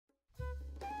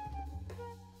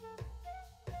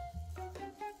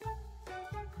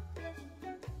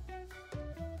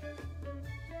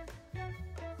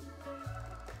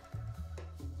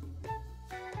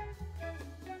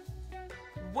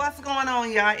What's going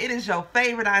on, y'all? It is your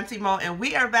favorite Auntie Mo, and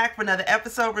we are back for another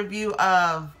episode review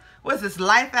of, what's this,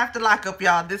 Life After Lockup,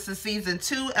 y'all. This is season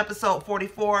 2, episode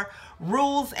 44,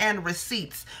 Rules and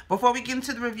Receipts. Before we get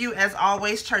into the review, as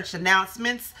always, church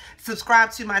announcements. Subscribe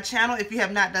to my channel if you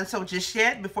have not done so just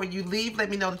yet. Before you leave,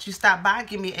 let me know that you stopped by.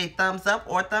 Give me a thumbs up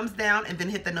or thumbs down, and then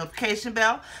hit the notification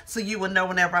bell so you will know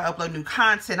whenever I upload new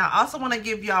content. I also want to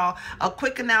give y'all a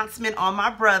quick announcement on my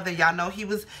brother. Y'all know he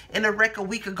was in a wreck a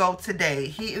week ago today.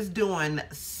 He is doing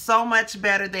so much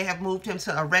better. They have moved him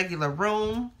to a regular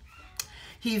room.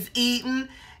 He's eating.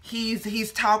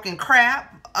 He's talking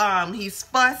crap. He's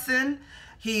fussing.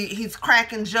 He's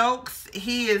cracking jokes.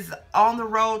 He is on the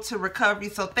road to recovery.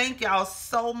 So thank y'all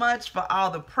so much for all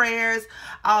the prayers,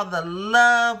 all the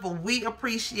love. We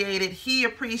appreciate it. He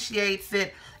appreciates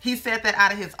it. He said that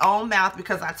out of his own mouth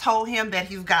because I told him that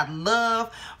he's got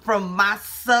love from my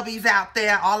subbies out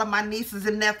there, all of my nieces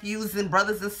and nephews and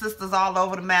brothers and sisters all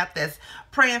over the map that's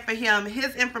praying for him.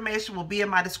 His information will be in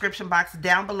my description box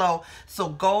down below. So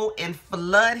go and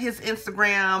flood his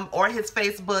Instagram or his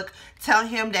Facebook. Tell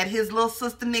him that his little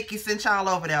sister Nikki sent y'all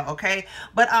over there, okay?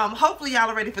 But hopefully y'all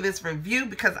are ready for this review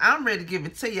because I'm ready to give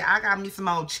it to you. I got me some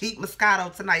old cheap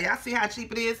Moscato tonight. Y'all see how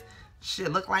cheap it is?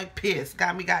 Shit, look like piss.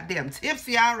 Got me goddamn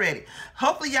tipsy already.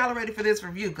 Hopefully y'all are ready for this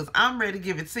review because I'm ready to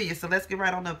give it to you. So let's get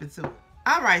right on up into it.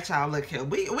 All right, y'all, look here.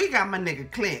 We got my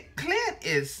nigga Clint.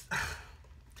 Clint's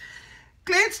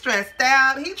stressed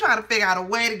out. He trying to figure out a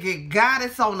way to get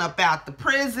Goddess on up out the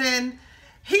prison.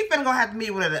 He finna go have to meet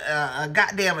with a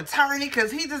goddamn attorney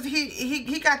because he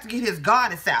got to get his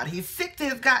Goddess out. He's sick to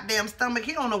his goddamn stomach.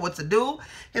 He don't know what to do.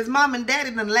 His mom and daddy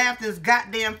done laughed in his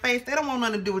goddamn face. They don't want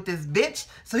nothing to do with this bitch.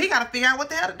 So he got to figure out what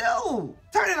the hell to do.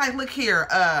 Attorney like, look here,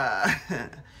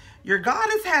 your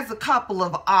Goddess has a couple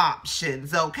of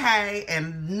options, okay?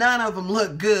 And none of them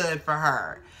look good for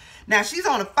her. Now, she's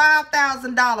on a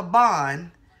 $5,000 bond.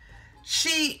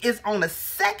 She is on a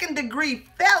second-degree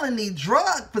felony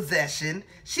drug possession.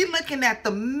 She looking at the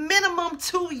minimum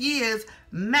 2 years,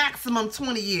 maximum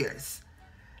 20 years.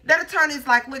 That attorney's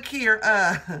like, look here,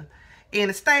 in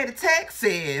the state of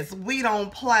Texas, we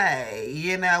don't play,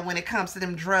 you know, when it comes to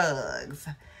them drugs.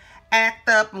 Act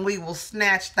up and we will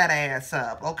snatch that ass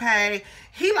up, okay?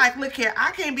 He like, look here,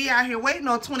 I can't be out here waiting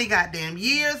on 20 goddamn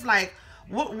years. Like,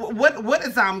 what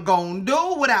is I'm gonna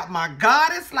do without my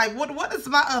Goddess? Like, what is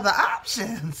my other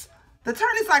options? The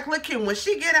attorney's like, look here, when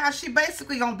she get out, she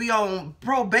basically gonna be on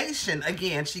probation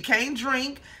again. She can't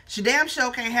drink. She damn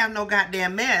sure can't have no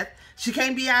goddamn meth. She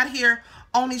can't be out here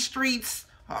on these streets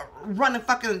running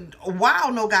fucking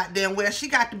wild no goddamn where. She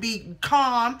got to be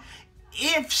calm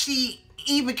if she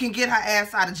even can get her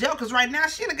ass out of jail, because right now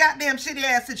she in a goddamn shitty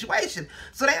ass situation.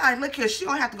 So they like, look here, she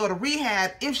gonna have to go to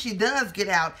rehab if she does get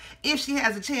out, if she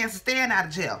has a chance of staying out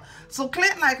of jail. So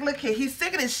Clint like, look here, he's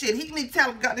sick of this shit. He need to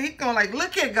tell God, he going like,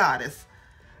 look here, Goddess,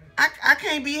 I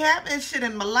can't be having this shit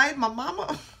in my life. My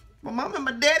mama and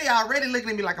my daddy already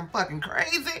looking at me like I'm fucking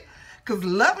crazy because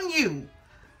loving you.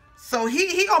 So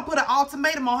he gonna put an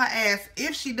ultimatum on her ass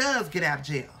if she does get out of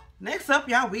jail. Next up,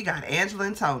 y'all, we got Angela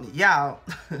and Tony. Y'all,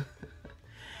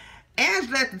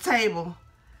 Angela at the table,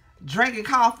 drinking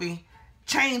coffee,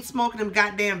 chain smoking them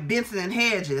goddamn Benson and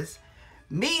Hedges.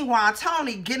 Meanwhile,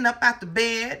 Tony getting up out the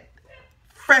bed,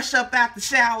 fresh up out the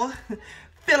shower,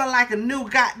 feeling like a new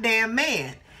goddamn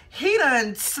man. He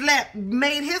done slept,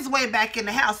 made his way back in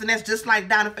the house, and that's just like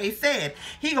Donna Faye said.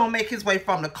 He gonna make his way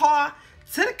from the car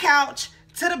to the couch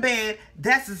to the bed.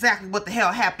 That's exactly what the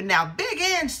hell happened. Now, Big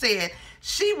Ange said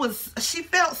she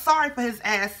felt sorry for his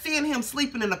ass, seeing him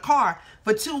sleeping in the car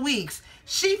for 2 weeks.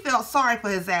 She felt sorry for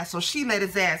his ass, so she let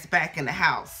his ass back in the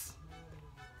house.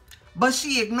 But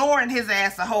she ignoring his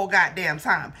ass the whole goddamn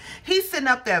time. He's sitting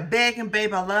up there begging,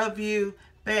 babe, I love you.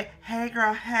 Babe, hey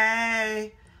girl,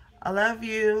 hey, I love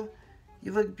you.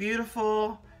 You look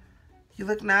beautiful. You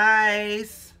look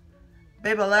nice.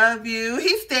 Babe, I love you.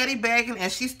 He's steady begging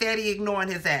and she's steady ignoring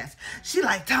his ass. She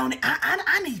like, Tony,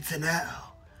 I need to know.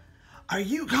 Are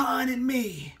you conning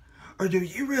me? Or do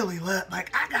you really look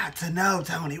like, I got to know,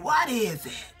 Tony, what is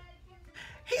it?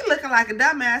 He looking like a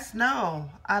dumbass. No,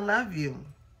 I love you.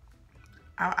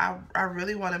 I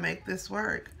really want to make this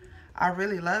work. I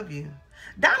really love you.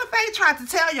 Donna Faye tried to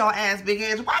tell your ass, Big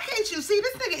Ange, why can't you see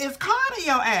this nigga is conning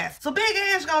your ass? So Big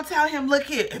Ange gonna tell him, look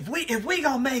here, if we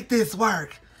gonna make this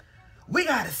work, we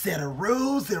got a set of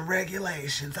rules and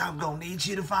regulations I'm gonna need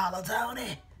you to follow,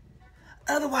 Tony.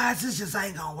 Otherwise, this just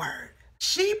ain't gonna work.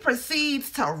 She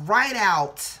proceeds to write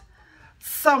out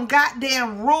some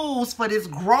goddamn rules for this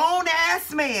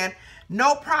grown-ass man.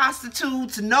 No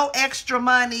prostitutes, no extra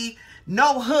money,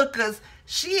 no hookers.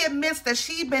 She admits that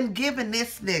she been giving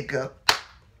this nigga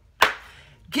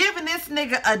giving this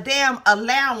nigga a damn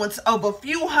allowance of a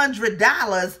few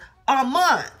 $100s a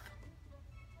month.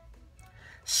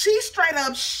 She straight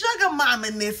up sugar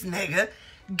momming this nigga,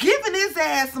 giving his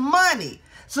ass money.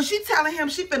 So she telling him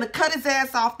she finna cut his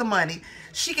ass off the money.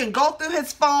 She can go through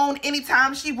his phone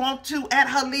anytime she want to at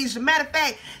her leisure. Matter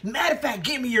of fact,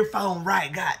 give me your phone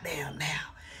right goddamn now.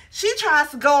 She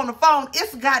tries to go on the phone.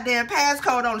 It's a goddamn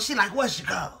passcode on it. She like, what's your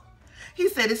code? He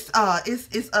said it's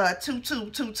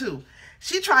 2222.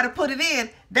 She tried to put it in.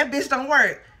 That bitch don't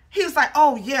work. He was like,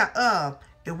 oh yeah,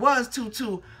 it was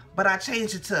 22, but I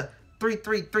changed it to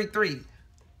 3333.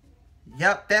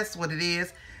 Yep, that's what it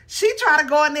is. She tried to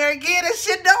go in there again and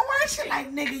shit don't work. She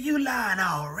like, nigga, you lying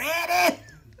already.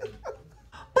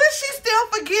 But she still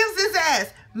forgives his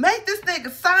ass. Make this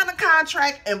nigga sign a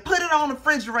contract and put it on the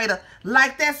refrigerator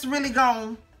like that's really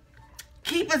gonna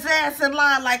keep his ass in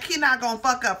line, like he not gonna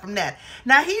fuck up from that.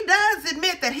 Now, he does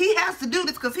admit that he has to do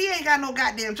this because he ain't got no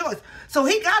goddamn choice. So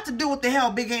he got to do what the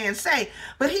hell Big Ann say.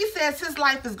 But he says his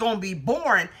life is gonna be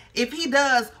boring if he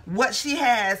does what she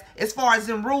has as far as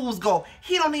them rules go.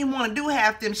 He don't even want to do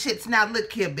half them shits. Now,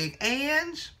 look here, Big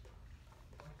Ange.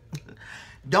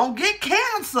 Don't get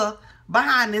cancer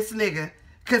behind this nigga,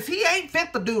 because he ain't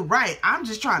fit to do right. I'm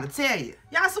just trying to tell you.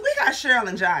 Y'all, so we got Cheryl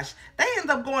and Josh. They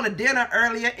ended up going to dinner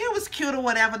earlier. It was cute or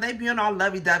whatever. They being all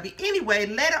lovey-dovey. Anyway,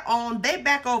 later on, they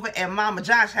back over at Mama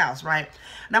Josh's house, right?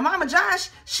 Now, Mama Josh,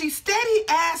 she steady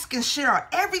asking Cheryl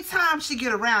every time she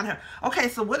get around her, okay,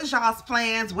 so what is y'all's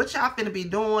plans? What y'all finna be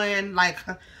doing? Like,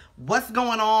 what's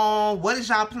going on? What is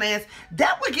y'all plans?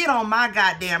 That would get on my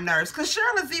goddamn nerves, because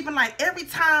Cheryl is even like, every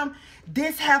time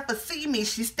this heifer see me,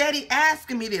 she steady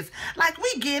asking me this. Like,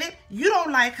 we get it. You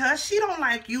don't like her. She don't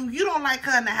like you. You don't like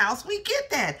her in the house. We get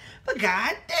that. But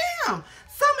goddamn,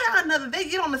 somehow or another, they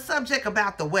get on the subject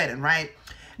about the wedding, right?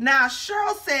 Now,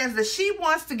 Cheryl says that she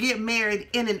wants to get married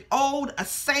in an old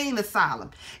insane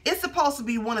asylum. It's supposed to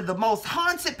be one of the most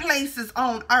haunted places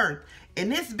on earth.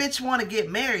 And this bitch want to get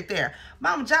married there.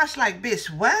 Mama Josh like,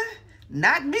 bitch, what?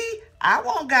 Not me. I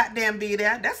won't goddamn be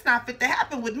there. That's not fit to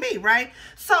happen with me, right?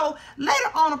 So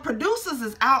later on, the producers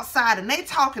is outside and they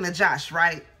talking to Josh,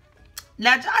 right?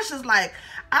 Now Josh is like,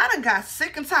 I done got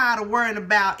sick and tired of worrying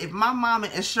about if my mama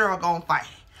and Cheryl gonna fight,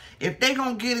 if they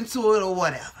gonna get into it or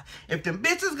whatever. If them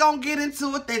bitches gonna get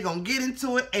into it, they gonna get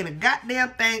into it. Ain't a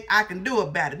goddamn thing I can do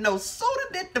about it. No sooner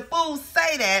did the fools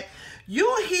say that,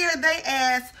 you hear they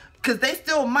ass, because they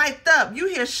still mic'd up, you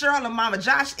hear Cheryl and Mama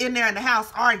Josh in there in the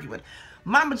house arguing.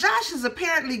 Mama Josh is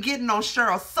apparently getting on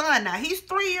Cheryl's son now. He's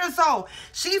 3 years old.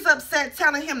 She's upset,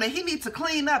 telling him that he needs to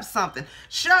clean up something.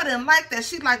 Cheryl didn't like that.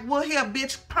 She's like, well, here,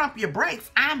 bitch, pump your brakes.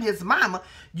 I'm his mama.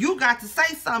 You got to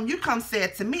say something. You come say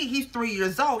it to me. He's 3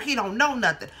 years old. He don't know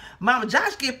nothing. Mama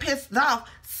Josh get pissed off,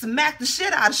 smack the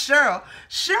shit out of Cheryl.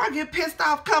 Cheryl get pissed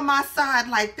off, come outside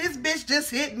like, this bitch just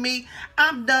hit me.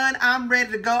 I'm done. I'm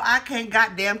ready to go. I can't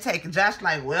goddamn take it. Josh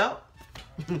like, well...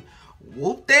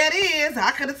 whoop, that is.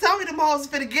 I could have told you them hoes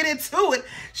finna get into it.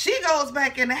 She goes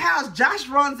back in the house. Josh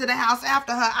runs in the house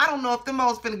after her. I don't know if them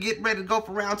hoes finna get ready to go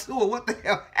for round 2 or what the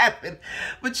hell happened.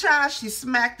 But child, she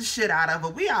smacked the shit out of her.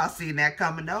 We all seen that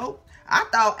coming though. I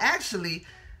thought actually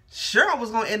Cheryl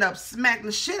was gonna end up smacking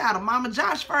the shit out of Mama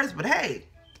Josh first. But hey,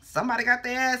 somebody got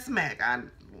their ass smacked.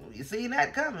 You seen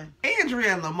that coming.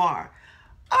 Andrea and Lamar.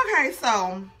 Okay,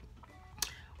 so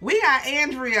we got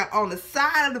Andrea on the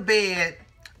side of the bed,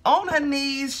 on her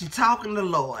knees, she talking to the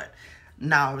Lord.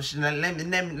 No, let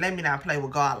me not play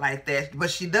with God like that. But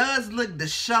she does look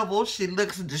disheveled. She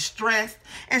looks distressed.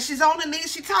 And she's on her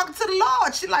knees. She talking to the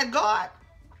Lord. She like, God,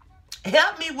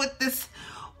 help me with this,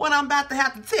 when I'm about to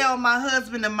have to tell my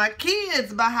husband and my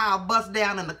kids about how I bust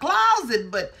down in the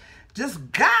closet. But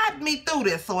just guide me through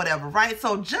this or whatever, right?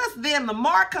 So just then,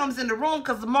 Lamar comes in the room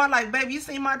because Lamar like, baby, you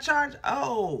see my charge?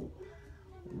 Oh,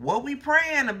 what we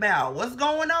praying about? What's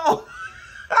going on?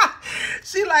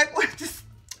 She like, what? Just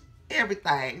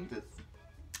everything.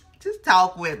 Just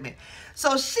talk with me.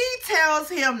 So she tells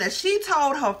him that she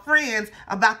told her friends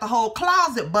about the whole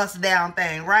closet bust down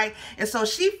thing, right? And so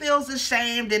she feels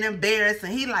ashamed and embarrassed.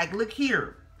 And he like, look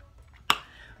here.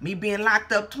 Me being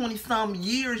locked up 20-some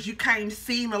years, you can't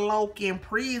see me loc in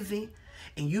prison.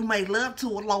 And you may love to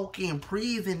elope in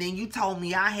prison. Then you told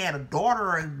me I had a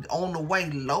daughter on the way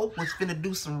low, was finna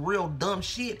do some real dumb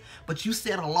shit. But you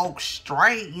said elope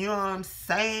straight, you know what I'm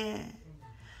saying?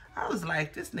 I was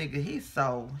like, this nigga, he's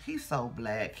so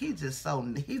black. He's just so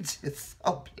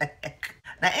black.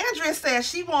 Now, Andrea says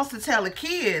she wants to tell the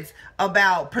kids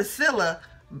about Priscilla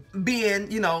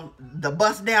being, you know, the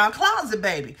bust down closet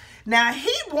baby. Now,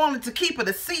 he wanted to keep it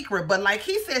a secret, but like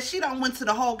he said, she done went to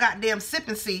the whole goddamn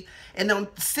sipping seed and done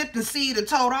sipped the seed and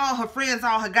told all her friends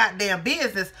all her goddamn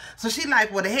business. So she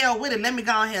like, well, the hell with it. Let me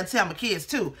go ahead and tell my kids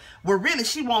too. Well, really,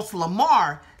 she wants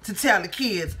Lamar to tell the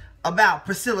kids about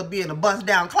Priscilla being a bust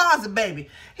down closet baby.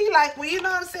 He like, well, you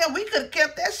know what I'm saying? We could have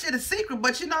kept that shit a secret,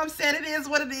 but you know what I'm saying? It is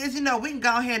what it is. You know, we can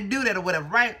go ahead and do that or whatever,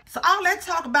 right? So all that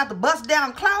talk about the bust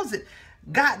down closet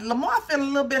got Lamar feeling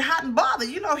a little bit hot and bothered.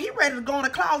 You know, he ready to go in the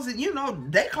closet, you know,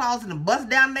 they closet and bust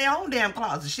down their own damn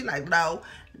closet. She like, no,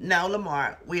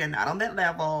 Lamar, we are not on that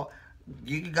level.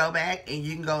 You can go back and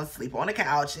you can go and sleep on the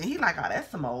couch. And he like, oh, that's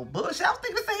some old bullshit. I was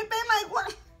thinking the same thing, like,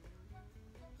 what?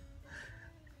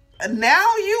 Now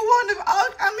you want to,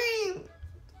 I mean,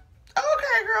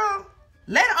 okay, girl.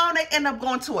 Later on, they end up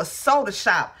going to a soda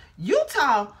shop.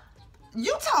 Utah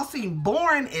seemed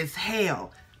boring as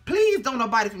hell. Please don't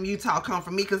nobody from Utah come for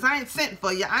me, because I ain't sent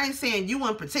for you. I ain't saying you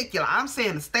in particular. I'm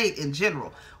saying the state in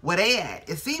general, where they at.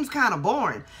 It seems kind of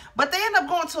boring. But they end up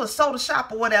going to a soda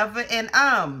shop or whatever, and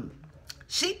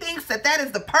she thinks that that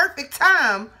is the perfect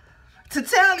time to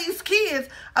tell these kids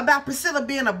about Priscilla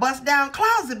being a bust down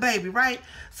closet baby, right?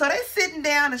 So they sitting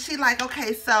down and she like,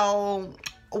 okay, so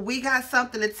we got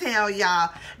something to tell y'all.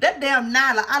 That damn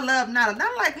Nyla, I love Nyla. And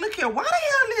I'm like, look here, why the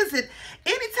hell is it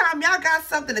anytime y'all got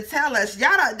something to tell us,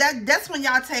 y'all that's when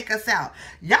y'all take us out.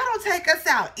 Y'all don't take us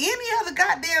out any other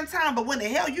goddamn time, but when the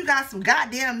hell you got some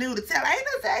goddamn new to tell, ain't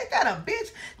that a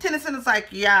bitch? Tennyson is like,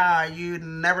 yeah, you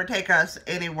never take us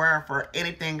anywhere for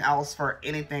anything else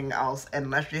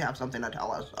unless you have something to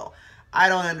tell us. So I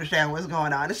don't understand what's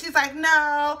going on. And she's like,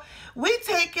 no, we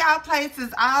take y'all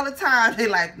places all the time. They're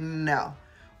like, no,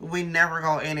 we never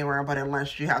go anywhere but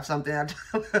unless you have something to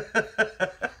tell.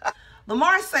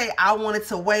 Lamar say, I wanted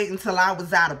to wait until I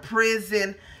was out of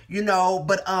prison, you know,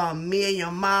 but me and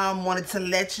your mom wanted to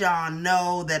let y'all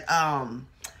know that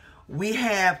we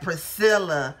had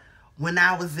Priscilla when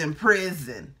I was in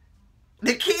prison.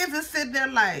 The kids are sitting there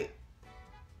like,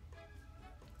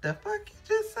 the fuck you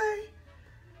just say?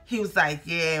 He was like,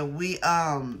 yeah, we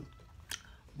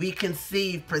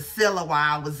conceived Priscilla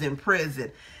while I was in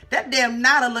prison. That damn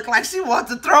Nada looked like she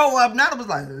wanted to throw up. Nada was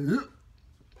like,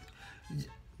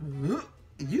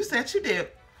 you said you did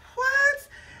what?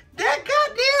 That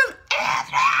goddamn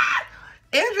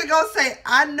Andrea. Andrea gonna say,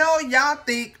 I know y'all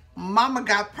think mama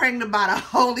got pregnant by the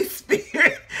Holy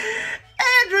Spirit.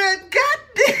 Andrea,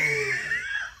 goddamn.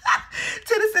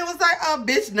 Tennyson was like, oh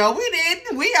bitch, no we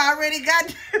didn't. We already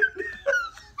got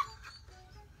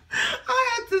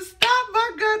I had to stop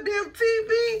my goddamn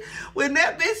TV when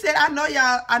that bitch said, I know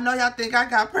y'all think I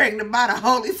got pregnant by the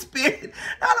Holy Spirit.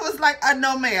 Nala was like,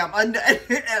 no ma'am,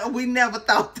 we never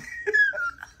thought that.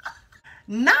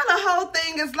 Now the whole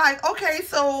thing is like, okay,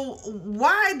 so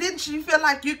why didn't you feel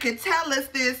like you could tell us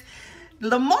this?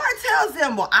 Lamar tells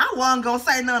him, well, I wasn't gonna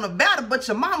say nothing about it, but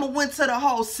your mama went to the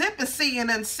whole sip and see and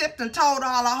then sipped and told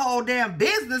all the whole damn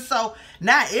business, so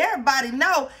now everybody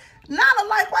know. Nala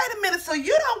like, wait a minute, so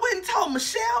you done went and told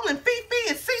Michelle and Fifi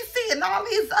and Cece and all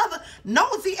these other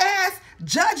nosy ass,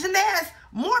 judging ass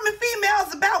Mormon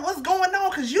females about what's going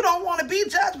on because you don't want to be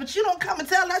judged, but you don't come and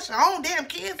tell us your own damn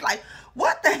kids. Like,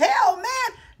 what the hell,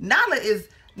 man? Nala is,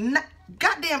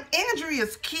 goddamn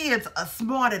Andrea's kids are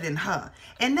smarter than her.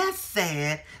 And that's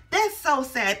sad. That's so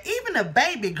sad. Even a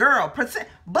baby girl,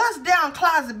 bust down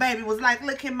closet baby was like,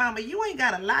 look here, mama, you ain't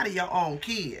got a lot of your own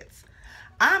kids.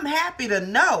 I'm happy to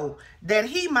know that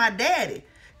he my daddy.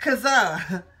 Because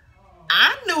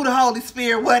I knew the Holy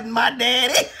Spirit wasn't my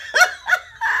daddy.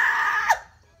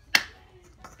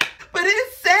 But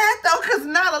it's sad though, because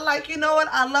Nala like, you know what,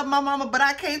 I love my mama, but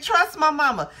I can't trust my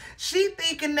mama. She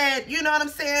thinking that, you know what I'm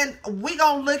saying, we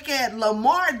gonna look at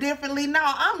Lamar differently.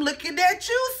 Now I'm looking at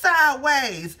you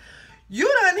sideways.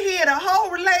 You done hear the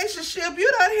whole relationship.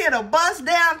 You done hear the bust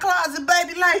down closet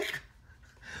baby like,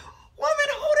 woman,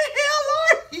 who the hell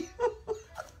are you?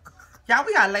 Y'all,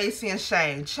 we got Lacey and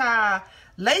Shane. Child,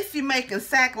 Lacey making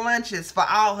sack lunches for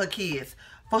all her kids.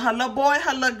 For her little boy,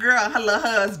 her little girl, her little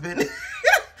husband.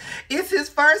 It's his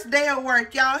first day of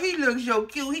work, y'all. He looks so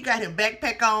cute. He got his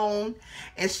backpack on.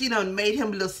 And she done made him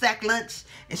a little sack lunch.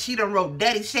 And she done wrote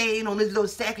Daddy Shane on his little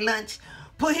sack lunch.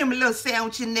 Put him a little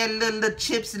sandwich in there, little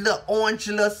chips, a little orange,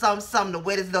 a little something to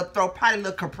wet his little throat. Probably a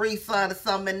little Capri Sun or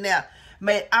something in there.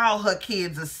 Made all her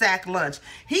kids a sack lunch.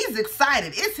 He's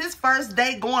excited. It's his first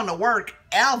day going to work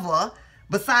ever,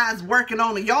 besides working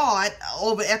on the yard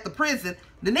over at the prison.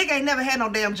 The nigga ain't never had no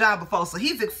damn job before, so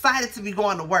he's excited to be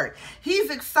going to work.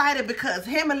 He's excited because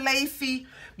him and Lacey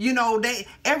You know,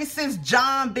 ever since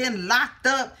John been locked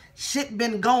up, shit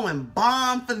been going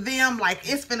bomb for them. Like,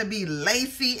 it's finna be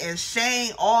Lacey and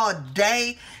Shane all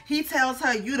day. He tells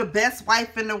her, you the best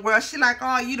wife in the world. She like,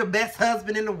 oh, you the best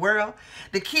husband in the world.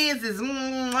 The kids is,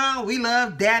 we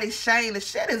love Daddy Shane. The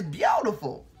shit is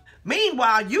beautiful.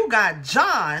 Meanwhile, you got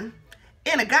John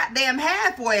in a goddamn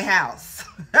halfway house.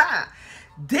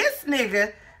 This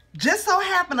nigga just so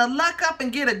happened to luck up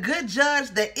and get a good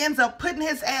judge that ends up putting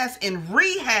his ass in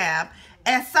rehab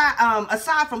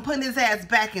aside from putting his ass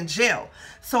back in jail.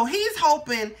 So he's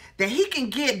hoping that he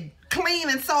can get clean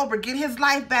and sober, get his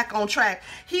life back on track.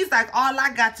 He's like, all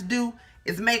I got to do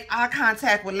is make eye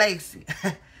contact with Lacey.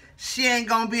 She ain't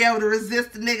gonna be able to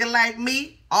resist a nigga like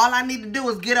me. All I need to do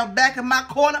is get up back in my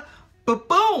corner, but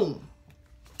boom,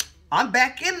 I'm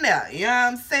back in there. You know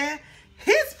what I'm saying?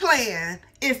 His plan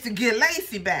is to get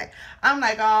Lacey back. I'm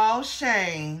like, oh,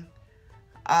 Shane.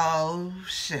 Oh,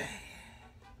 Shane.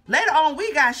 Later on,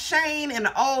 we got Shane in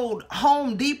the old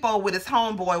Home Depot with his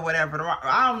homeboy, whatever.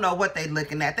 I don't know what they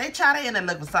looking at. They try to end up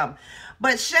looking for something.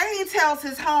 But Shane tells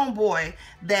his homeboy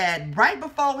that right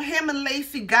before him and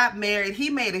Lacey got married,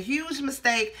 he made a huge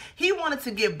mistake. He wanted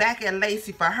to get back at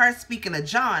Lacey for her speaking to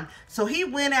John. So he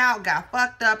went out, got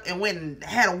fucked up, and went and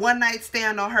had a one-night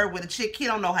stand on her with a chick. He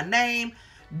don't know her name,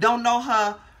 don't know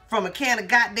her from a can of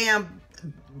goddamn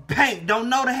paint, don't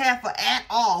know the half at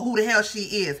all who the hell she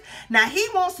is. Now, he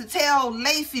wants to tell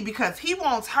Lacey because he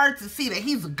wants her to see that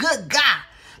he's a good guy.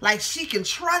 Like, she can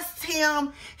trust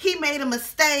him. He made a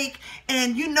mistake.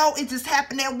 And, you know, it just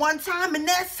happened that one time. And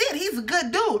that's it. He's a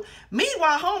good dude.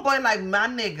 Meanwhile, homeboy like, my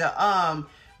nigga,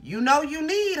 you know you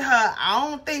need her. I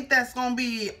don't think that's going to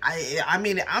be... I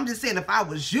mean, I'm just saying, if I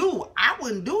was you, I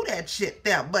wouldn't do that shit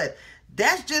there. But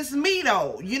that's just me,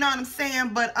 though. You know what I'm saying?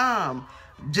 But,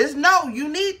 just know you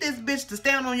need this bitch to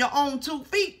stand on your own 2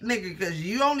 feet, nigga. Because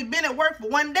you only been at work for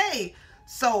 1 day.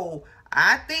 So...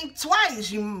 I think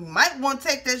twice. You might want to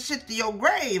take that shit to your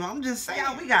grave. I'm just saying.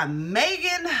 We got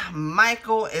Megan,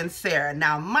 Michael, and Sarah.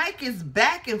 Now, Mike is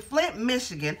back in Flint,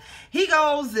 Michigan. He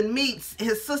goes and meets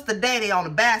his sister Daddy on the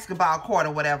basketball court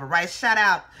or whatever, right? Shout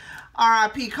out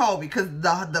R.I.P. Kobe, because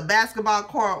the basketball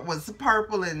court was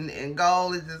purple and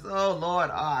gold. It's just, oh, Lord,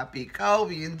 R.I.P.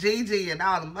 Kobe and Gigi and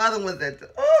all the other ones that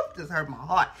just hurt my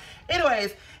heart.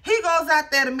 Anyways, he goes out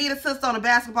there to meet his sister on the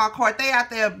basketball court. They out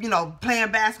there, you know,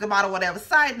 playing basketball or whatever.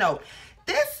 Side note,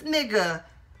 this nigga,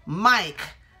 Mike,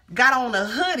 got on a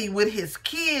hoodie with his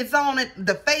kids on it.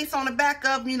 The face on the back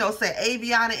of, you know, say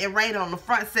Aviana and Rain on the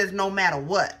front says no matter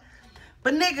what.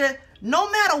 But nigga, no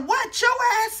matter what, your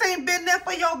ass ain't been there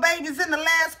for your babies in the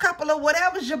last couple of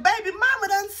whatever's. Your baby mama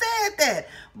done said that.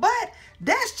 But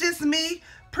that's just me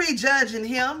prejudging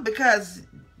him because...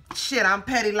 shit, I'm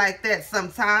petty like that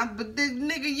sometimes. But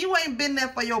nigga, you ain't been there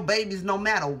for your babies no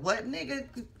matter what, nigga.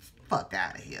 Fuck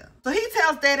out of here. So he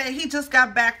tells Daddy he just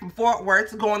got back from Fort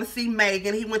Worth going to see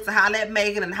Megan. He went to holler at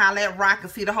Megan and holler at Rock and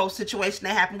see the whole situation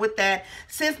that happened with that.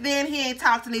 Since then, he ain't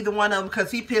talked to neither one of them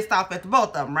because he pissed off at the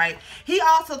both of them, right? He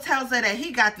also tells her that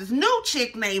he got this new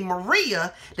chick named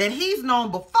Maria that he's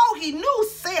known before he knew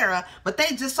Sarah, but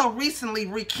they just so recently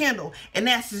rekindled, and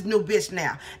that's his new bitch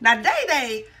now. Now,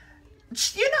 Day,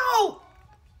 you know,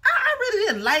 I really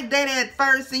didn't like that at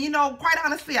first. And, you know, quite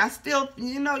honestly, I still,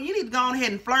 you know, you need to go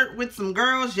ahead and flirt with some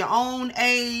girls your own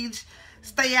age.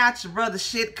 Stay out your brother's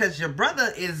shit because your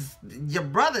brother's,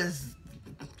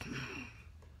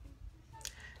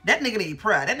 that nigga need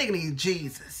prayer. That nigga need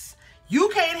Jesus. You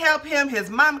can't help him. His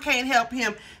mama can't help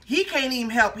him. He can't even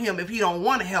help him if he don't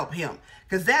want to help him.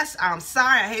 Because that's, I'm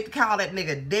sorry, I hate to call that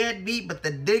nigga deadbeat, but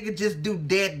the nigga just do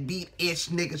deadbeat-ish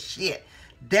nigga shit.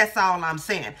 That's all I'm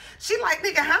saying. She like,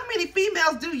 nigga, how many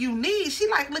females do you need? She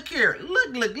like, look here.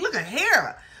 Look at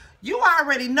her. You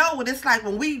already know what it's like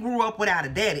when we grew up without a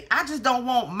daddy. I just don't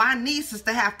want my nieces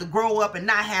to have to grow up and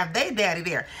not have their daddy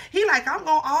there. He like, I'm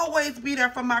going to always be there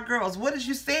for my girls. What is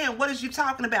you saying? What is you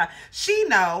talking about? She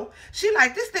know. She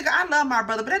like, this nigga, I love my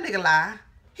brother, but that nigga lie.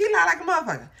 He lie like a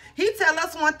motherfucker. He tell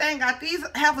us one thing, got these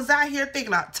heifers out here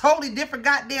thinking a totally different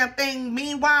goddamn thing.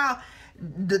 Meanwhile,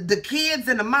 the kids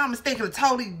and the mamas thinking a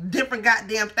totally different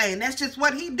goddamn thing. That's just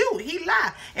what he do. He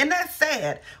lie. And that's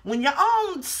sad. When your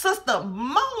own sister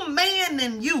more man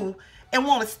than you and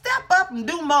want to step up and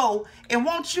do more and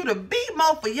want you to be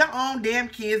more for your own damn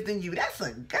kids than you. That's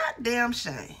a goddamn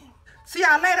shame. So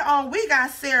y'all, later on, we got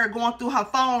Sarah going through her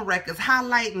phone records,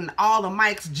 highlighting all of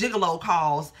Mike's gigolo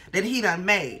calls that he done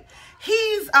made.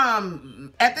 He's,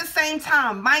 at the same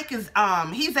time, Mike is,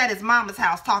 he's at his mama's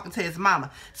house talking to his mama.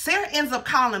 Sarah ends up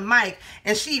calling Mike,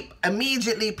 and she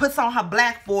immediately puts on her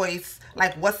black voice,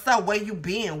 Like, what's up? Where you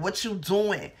been? What you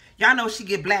doing? Y'all know she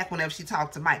get black whenever she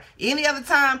talk to Mike. Any other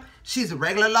time, she's a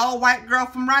regular little white girl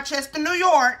from Rochester, New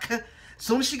York.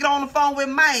 Soon as she get on the phone with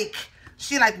Mike,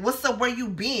 she like, what's up? Where you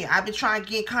been? I've been trying to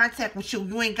get in contact with you.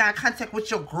 You ain't got contact with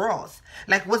your girls.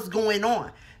 Like, what's going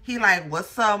on? He like,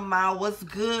 what's up, ma? What's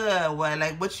good? What,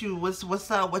 like,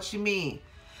 what's up? What you mean?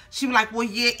 She be like, well,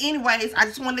 yeah, anyways, I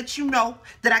just want to let you know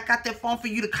that I got that phone for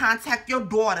you to contact your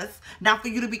daughters, not for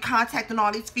you to be contacting all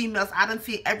these females. I done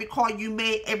see every call you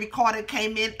made, every call that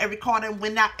came in, every call that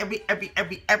went out,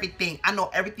 everything. I know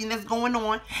everything that's going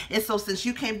on. And so since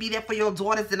you can't be there for your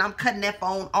daughters, then I'm cutting that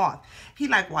phone off. He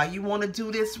like, why you want to do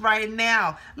this right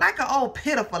now? Like an old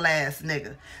pitiful ass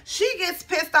nigga. She gets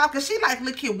pissed off because she like,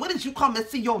 look here, what did you come and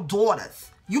see your daughters?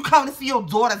 You come to see your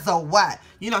daughters or what?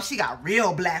 You know, she got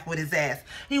real black with his ass.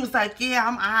 He was like,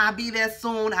 yeah, I'll be there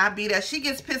soon. I'll be there. She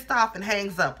gets pissed off and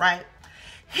hangs up, right?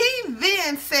 He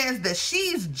then says that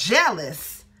she's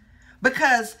jealous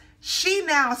because she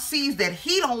now sees that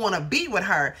he don't want to be with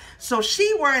her. So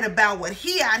she worried about what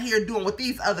he out here doing with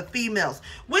these other females.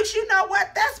 Which, you know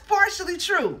what? That's partially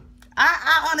true.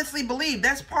 I honestly believe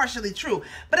that's partially true.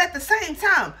 But at the same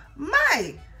time,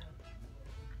 Mike,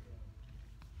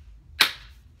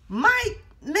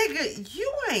 nigga,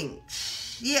 you ain't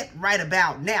shit right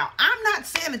about now. I'm not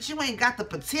saying that you ain't got the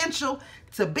potential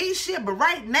to be shit, but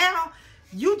right now,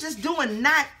 you just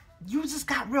you just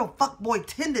got real fuckboy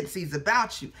tendencies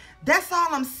about you. That's all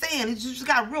I'm saying. You just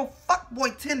got real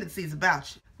fuckboy tendencies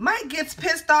about you. Mike gets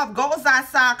pissed off, goes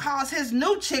outside, calls his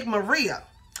new chick Maria.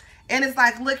 And it's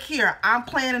like, look here, I'm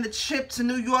planning a trip to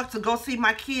New York to go see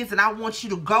my kids and I want you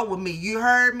to go with me. You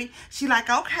heard me? She like,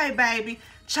 okay, baby.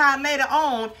 Child, later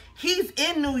on, he's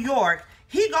in New York.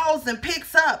 He goes and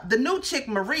picks up the new chick,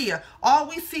 Maria. All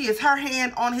we see is her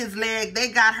hand on his leg. They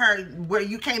got her where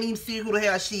you can't even see who the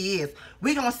hell she is.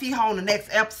 We're going to see her on the next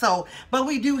episode. But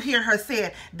we do hear her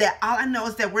say that all I know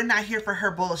is that we're not here for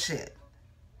her bullshit.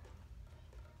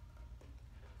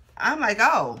 I'm like,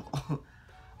 oh.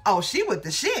 Oh, she with the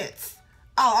shits.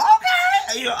 Oh,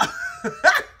 okay.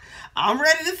 I'm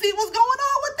ready to see what's going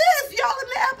on with this. Y'all, in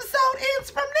the episode ends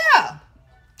from there.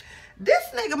 This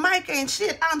nigga Mike ain't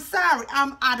shit. I'm sorry.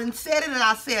 I done said it and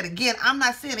I'll say it again. I'm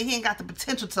not saying that he ain't got the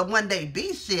potential to one day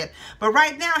be shit. But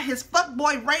right now, his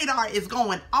fuckboy radar is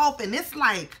going off. And it's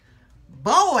like,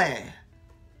 boy.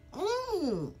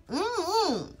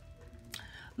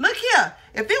 Look here.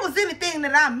 If it was anything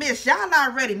that I missed, y'all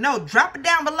already know. Drop it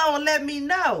down below and let me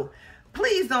know.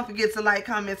 Please don't forget to like,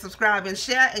 comment, subscribe, and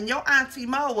share. And your Auntie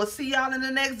Mo will see y'all in the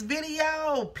next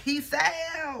video. Peace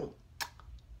out.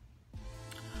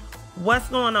 What's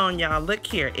going on, y'all? Look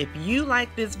here. If you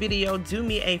like this video, do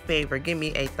me a favor. Give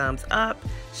me a thumbs up.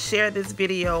 Share this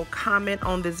video. Comment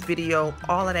on this video.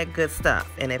 All of that good stuff.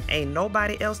 And if ain't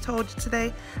nobody else told you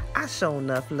today, I sure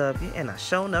enough love you and I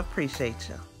sure enough appreciate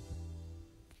you.